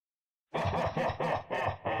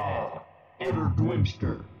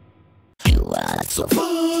DWMSTR. You are so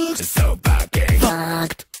fucked, so fucking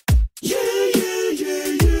fucked. Yeah, yeah,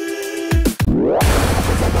 yeah, yeah.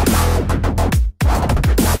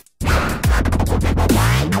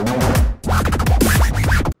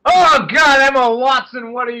 Oh God, Emma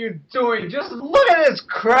Watson, what are you doing? Just look at this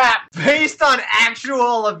crap based on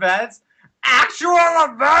actual events. Actual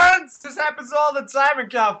events? This happens all the time in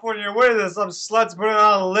California. What is this? Some sluts putting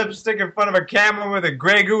on lipstick in front of a camera with a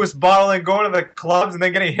Grey Goose bottle and going to the clubs and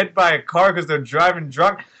then getting hit by a car because they're driving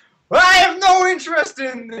drunk. Well, I have no interest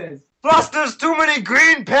in this. Plus, there's too many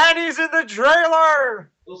green panties in the trailer.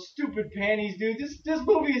 Those stupid panties, dude. This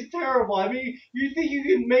movie is terrible. I mean, you think you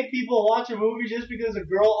can make people watch a movie just because a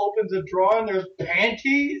girl opens a drawer and there's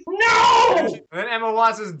panties? No! And then Emma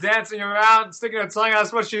Watson's dancing around, sticking her tongue out.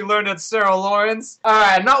 That's what she learned at Sarah Lawrence.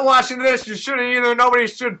 Alright, not watching this. You shouldn't either. Nobody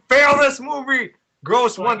should fail this movie.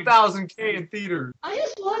 Gross 1,000K in theaters. I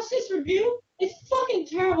just watched this review. It's fucking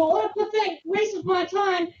terrible. What a pathetic waste of my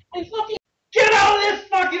time and fucking. Get out of this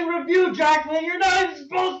fucking review, Jaquelyn! You're not even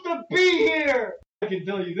supposed to be here! I can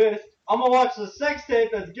tell you this. I'm gonna watch the sex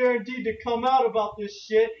tape that's guaranteed to come out about this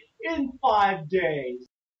shit in 5 days.